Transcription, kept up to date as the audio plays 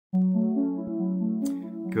Good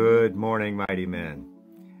morning, mighty men.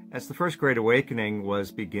 As the First Great Awakening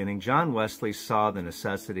was beginning, John Wesley saw the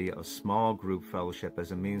necessity of small group fellowship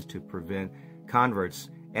as a means to prevent converts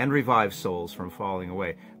and revive souls from falling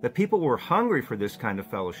away. The people were hungry for this kind of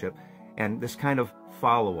fellowship and this kind of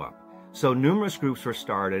follow-up. So numerous groups were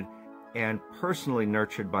started and personally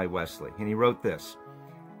nurtured by Wesley. And he wrote this: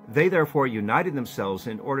 "They therefore united themselves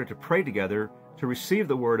in order to pray together, to receive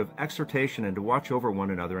the word of exhortation, and to watch over one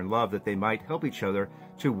another in love, that they might help each other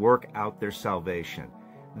to work out their salvation.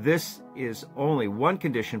 This is only one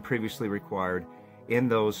condition previously required in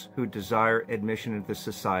those who desire admission into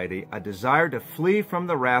society, a desire to flee from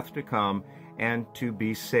the wrath to come and to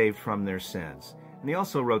be saved from their sins." And he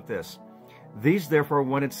also wrote this: "These therefore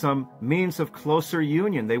wanted some means of closer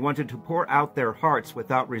union. They wanted to pour out their hearts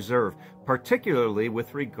without reserve, particularly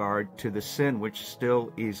with regard to the sin which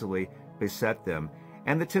still easily beset them,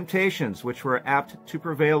 and the temptations which were apt to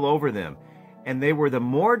prevail over them. And they were the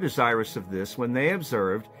more desirous of this when they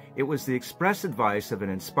observed it was the express advice of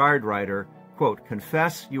an inspired writer, quote,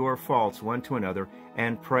 'Confess your faults one to another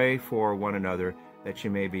and pray for one another that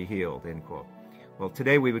you may be healed,' end quote." Well,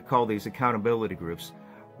 today we would call these accountability groups.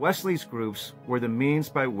 Wesley's groups were the means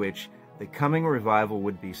by which the coming revival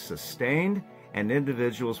would be sustained and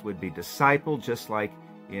individuals would be discipled, just like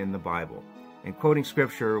in the Bible. In quoting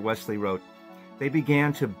scripture, Wesley wrote, "They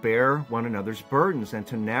began to bear one another's burdens and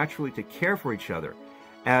to naturally to care for each other,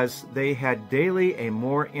 as they had daily a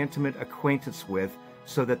more intimate acquaintance with,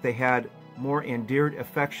 so that they had more endeared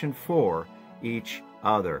affection for each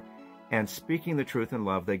other. And speaking the truth in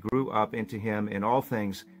love, they grew up into him in all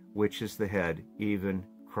things, which is the head, even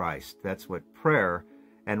Christ." That's what prayer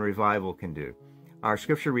and revival can do. Our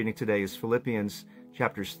scripture reading today is Philippians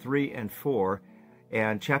chapters 3 and 4.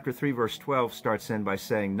 And chapter 3, verse 12 starts in by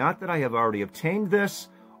saying, "Not that I have already obtained this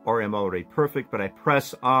or am already perfect, but I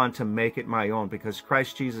press on to make it my own, because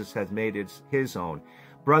Christ Jesus has made it his own.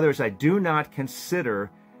 Brothers, I do not consider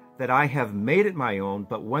that I have made it my own,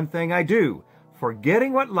 but one thing I do,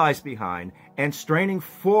 forgetting what lies behind and straining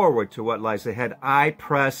forward to what lies ahead, I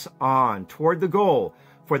press on toward the goal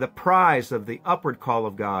for the prize of the upward call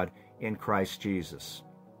of God in Christ Jesus."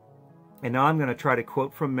 And now I'm going to try to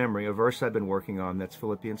quote from memory a verse I've been working on. That's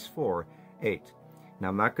Philippians 4:8. Now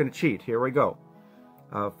I'm not going to cheat. Here we go.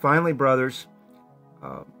 "Finally, brothers,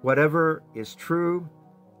 whatever is true,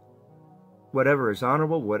 whatever is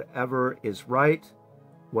honorable, whatever is right,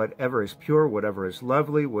 whatever is pure, whatever is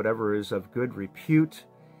lovely, whatever is of good repute,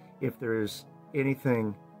 if there is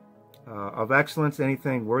anything of excellence,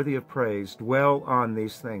 anything worthy of praise, dwell on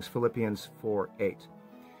these things." Philippians 4:8.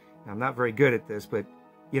 Now, I'm not very good at this, but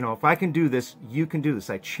if I can do this, you can do this.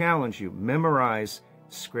 I challenge you, memorize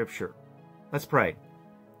Scripture. Let's pray.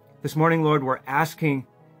 This morning, Lord, we're asking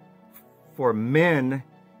for men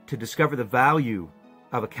to discover the value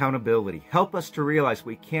of accountability. Help us to realize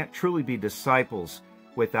we can't truly be disciples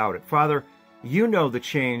without it. Father, you know the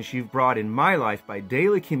change you've brought in my life by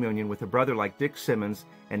daily communion with a brother like Dick Simmons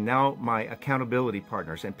and now my accountability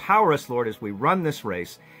partners. Empower us, Lord, as we run this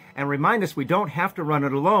race, and remind us we don't have to run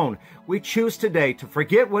it alone. We choose today to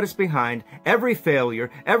forget what is behind, every failure,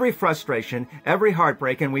 every frustration, every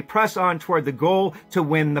heartbreak, and we press on toward the goal to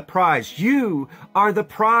win the prize. You are the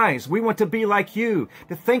prize. We want to be like you,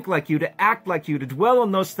 to think like you, to act like you, to dwell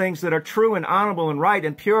on those things that are true and honorable and right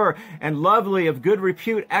and pure and lovely, of good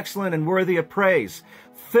repute, excellent and worthy of praise.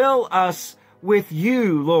 Fill us with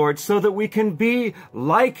you, Lord, so that we can be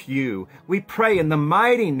like you. We pray in the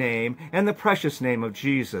mighty name and the precious name of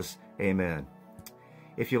Jesus. Amen.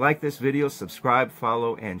 If you like this video, subscribe,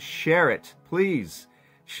 follow, and share it. Please.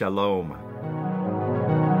 Shalom.